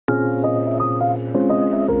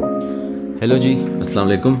Hello जी, अस्सलाम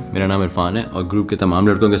वालेकुम। मेरा नाम इरफान है और ग्रुप के तमाम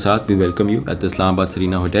लड़कों के साथ we welcome you at the Islamabad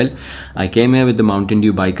Serena hotel. I came here with the Mountain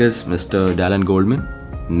Dew bikers mister Dylan Goldman,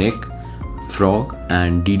 Nick, frog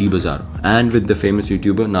and DD बजारो and with the famous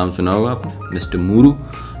YouTuber, नाम सुना होगा आपने, मिस्टर मूरू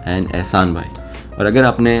एंड एहसान भाई। और अगर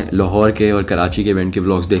आपने लाहौर के और कराची के इवेंट के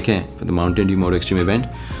व्लॉग्स देखे हैं for the Mountain Dew motto extreme event,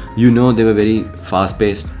 you know they were very fast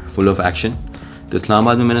paced, full of action. तो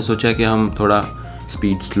इस्लामाबाद में मैंने सोचा कि हम थोड़ा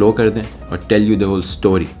स्पीड स्लो कर दें और tell you the whole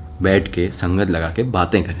story, बैठ के संगत लगा के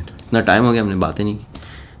बातें करें। तो इतना टाइम हो गया हमने बातें नहीं की,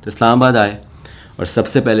 तो इस्लामाबाद आए और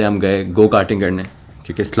सबसे पहले हम गए गो कार्टिंग करने,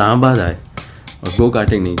 क्योंकि इस्लामाबाद आए और गो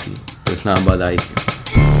कार्टिंग नहीं की तो इस्लामाबाद आई थी।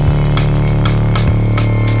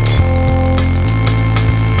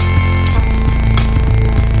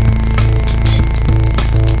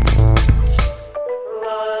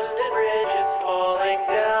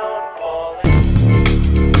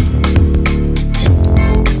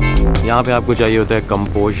 यहाँ पे आपको चाहिए होता है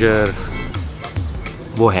कंपोजर,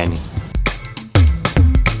 वो है नहीं।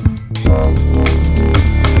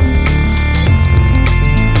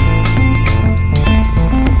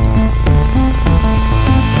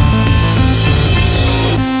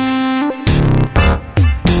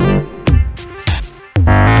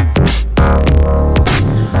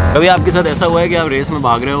 कभी आपके साथ ऐसा हुआ है कि आप रेस में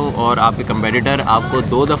भाग रहे हो और आपके कंपेटिटर आपको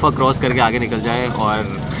 2 दफ़ा क्रॉस करके आगे निकल जाए,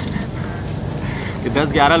 और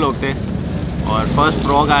 10-11 लोग थे और फर्स्ट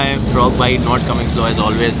फ्रॉग आए, फ्रॉग भाई not coming slow as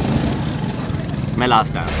always, मैं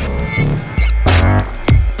लास्ट आया।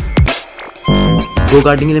 गो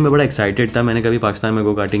कार्टिंग के लिए मैं बड़ा एक्साइटेड था। मैंने कभी पाकिस्तान में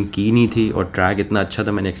गो कार्टिंग की नहीं थी और ट्रैक इतना अच्छा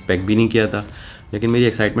था, मैंने एक्सपेक्ट भी नहीं किया था। लेकिन मेरी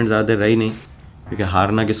एक्साइटमेंट ज़्यादा देर रही नहीं, क्योंकि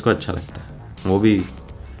हारना किसको अच्छा लगता है, वो भी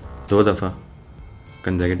 2 दफ़ा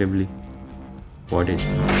कंसेक्यूटिवली। व्हाट इज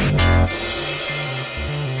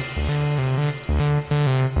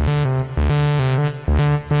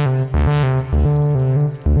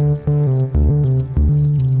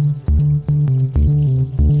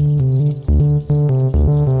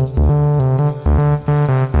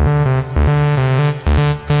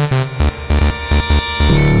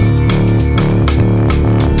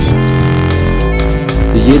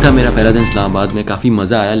ये था मेरा पहला दिन इस्लामाबाद में। काफ़ी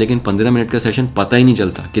मज़ा आया, लेकिन 15 मिनट का सेशन पता ही नहीं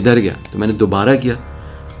चलता किधर गया। तो मैंने दोबारा किया,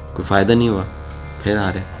 कोई फ़ायदा नहीं हुआ, फिर आ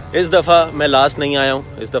रहे। इस दफ़ा मैं लास्ट नहीं आया हूँ,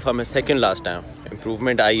 इस दफ़ा मैं सेकंड लास्ट आया हूँ।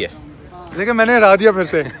 इम्प्रूवमेंट आई है, लेकिन मैंने हरा दिया फिर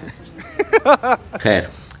से। खैर,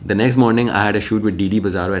 the next morning I had a shoot with DD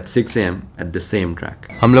बजारो eight 6 AM at the same track.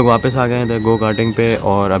 हम लोग वापस आ गए थे गो कार्टिंग पे,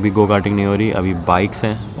 और अभी गो कार्टिंग नहीं हो रही, अभी बाइक्स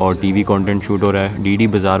हैं और टीवी कंटेंट शूट हो रहा है। डीडी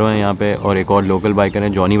बजारो हैं यहाँ पे और एक और लोकल बाइकर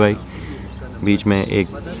हैं, जॉनी भाई। बीच में एक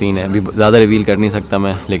सीन है, अभी ज़्यादा रिवील कर नहीं सकता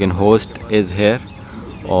मैं, लेकिन होस्ट इज़ हेयर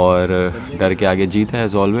और डर के आगे जीत है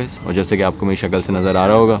एज ऑलवेज। और जैसे कि आपको मेरी शक्ल से नज़र आ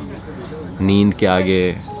रहा होगा, नींद के आगे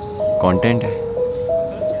कंटेंट है।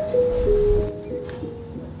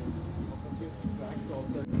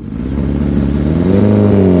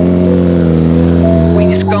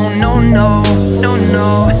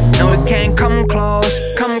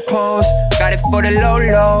 For the low,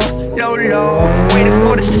 waiting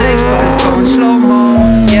for the 6, but it's going slow-mo.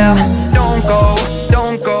 Yeah, don't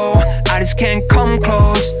go, I just can't come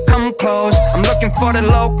close. I'm looking for the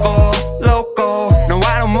loco. No,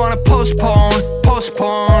 I don't wanna postpone.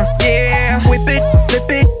 Yeah, whip it,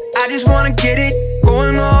 flip it, I just wanna get it.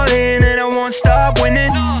 Going all in and I won't stop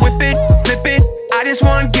winning. Whip it, flip it, I just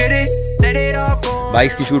wanna get it. Let it all go.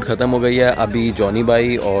 Bikes की shoot ख़त्म हो गई है, अभी Johnny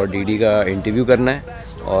भाई और DD का interview करना है।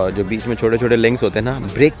 और जो बीच में छोटे छोटे लिंक्स होते हैं ना,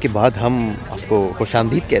 ब्रेक के बाद हम आपको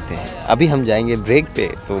खुशामदीद कहते हैं। अभी हम जाएंगे ब्रेक पे,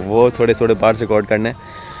 तो वो थोड़े पार्ट्स रिकॉर्ड करने हैं।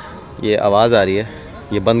 ये आवाज़ आ रही है,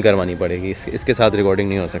 ये बंद करवानी पड़ेगी, इसके साथ रिकॉर्डिंग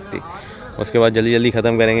नहीं हो सकती। उसके बाद जल्दी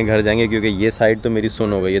ख़त्म करेंगे, घर जाएंगे, क्योंकि ये साइड तो मेरी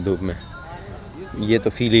सुन हो गई है धूप में, ये तो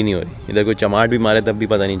फील ही नहीं हो रही। इधर कोई चमाट भी मारे तब भी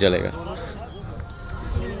पता नहीं चलेगा,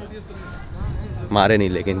 मारे नहीं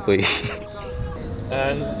लेकिन कोई।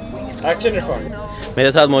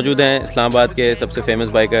 मेरे साथ मौजूद हैं इस्लामाबाद के सबसे फेमस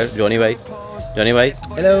बाइकर जॉनी भाई।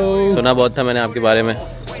 हेलो। सुना बहुत था मैंने आपके बारे में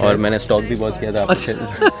और मैंने स्टॉक भी बहुत किया था आपसे।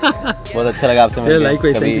 बहुत अच्छा लगा आपसे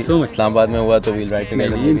मिलकर। कभी इस्लामाबाद में हुआ तो वील राइड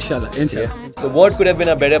टुगेदर इंशाल्लाह। तो what could have been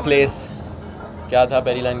a better place? क्या था,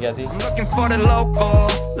 पहली लाइन क्या थी?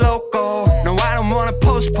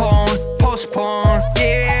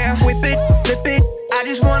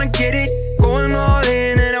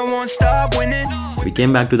 We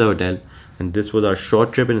came back to the hotel and this was our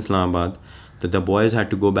short trip in Islamabad that the boys had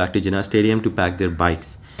to go back to Jinnah Stadium to pack their bikes.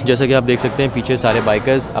 जैसा कि आप देख सकते हैं पीछे सारे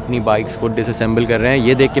बाइकर्स अपनी बाइक्स को डिसअसेंबल कर रहे हैं।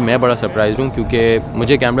 ये देख के मैं बड़ा सरप्राइज हूँ, क्योंकि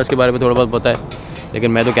मुझे कैमरास के बारे में थोड़ा बहुत पता है,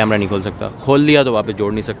 लेकिन मैं तो कैमरा नहीं खोल सकता। खोल लिया तो वापस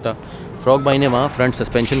जोड़ नहीं सकता। फ्रॉग भाई ने वहाँ फ्रंट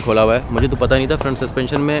सस्पेंशन खोला हुआ है, मुझे तो पता नहीं था फ्रंट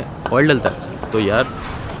सस्पेंशन में ऑयल डलता है। तो यार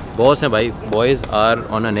बॉस हैं भाई, boys are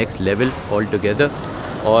on a next level all together.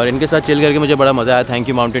 और इनके साथ चिल करके मुझे बड़ा मज़ा आया। Thank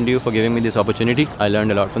you Mountain Dew for giving me this opportunity. I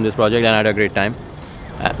learned a lot from this project and I had a great time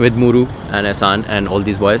with Muru and Ihsan and all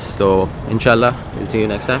these boys. So inshallah we'll see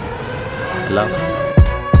you next time. Allah Hafiz.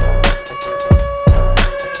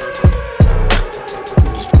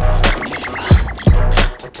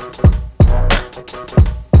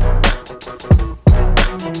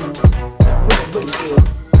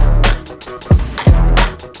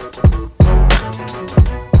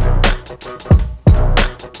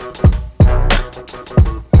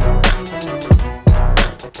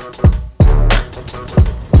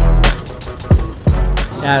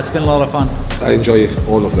 Yeah, it's been a lot of fun. I enjoy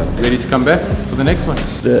all of them. Ready to come back for the next one?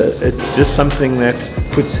 It's just something that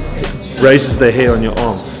raises the hair on your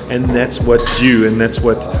arm, and that's what that's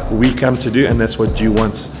what we come to do, and that's what Dew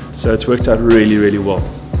wants. So it's worked out really, really well.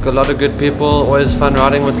 Got a lot of good people. Always fun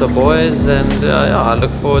riding with the boys, and yeah, I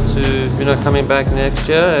look forward to coming back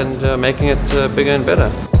next year and making it bigger and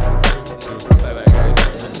better.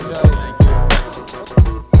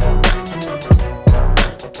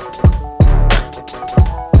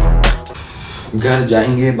 घर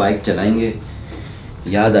जाएंगे, bike चलाएंगे,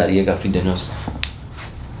 याद आ रही है काफ़ी दिनों से।